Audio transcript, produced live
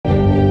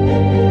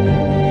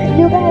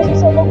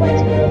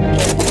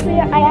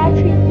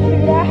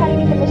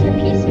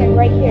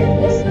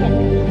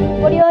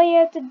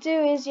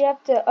is you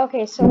have to,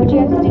 okay, so what you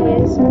have to do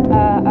is,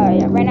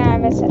 yeah, right now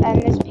I'm this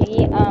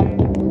piggy,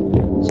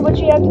 so what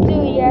you have to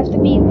do, you have to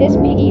be this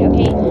piggy,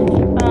 okay,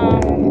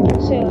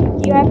 so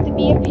you have to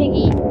be a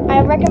piggy.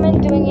 I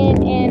recommend doing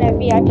it in a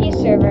VIP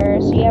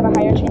server, so you have a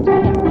higher chance of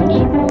being a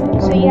piggy.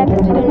 So you have to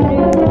do the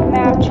new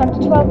map, chapter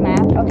 12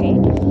 map, okay,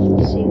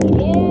 so you get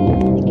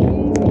in,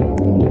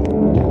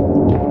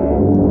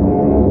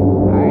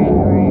 alright,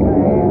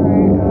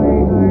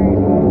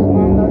 come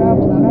on, load up,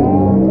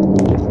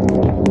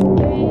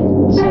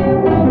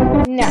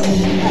 now,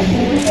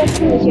 what you have to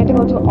do is you have to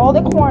go to all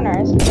the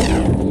corners.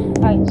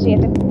 So you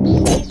have to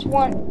place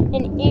one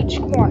in each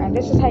corner.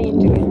 This is how you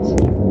do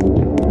it.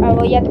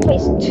 Well, you have to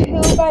place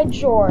 2 by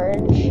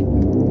George.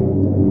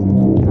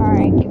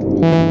 Alright.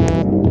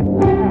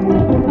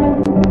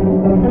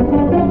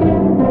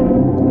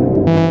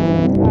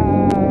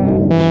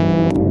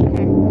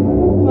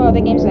 Well,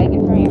 the game's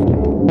lagging for me.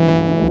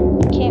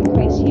 Can't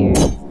place here.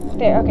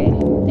 There, okay.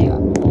 There you go.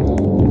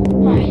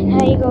 Alright,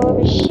 now you go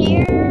over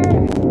here.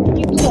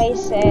 You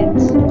place it.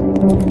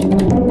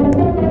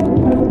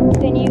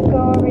 Then you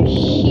go over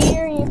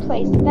here and you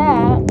place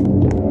that.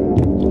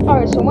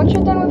 Alright, so once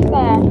you're done with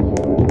that,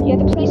 you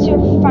have to place your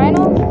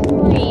final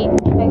 3,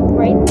 like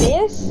right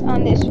this,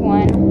 on this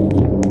one,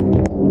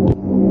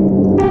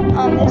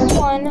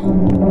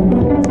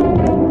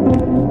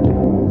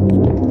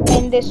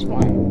 and this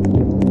one.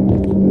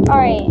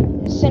 Alright,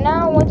 so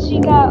now once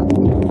you got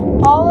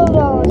all of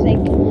those,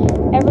 like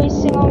every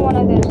single one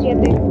of those, you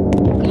have to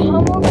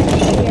come over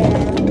here.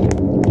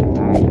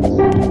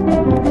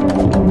 Alright.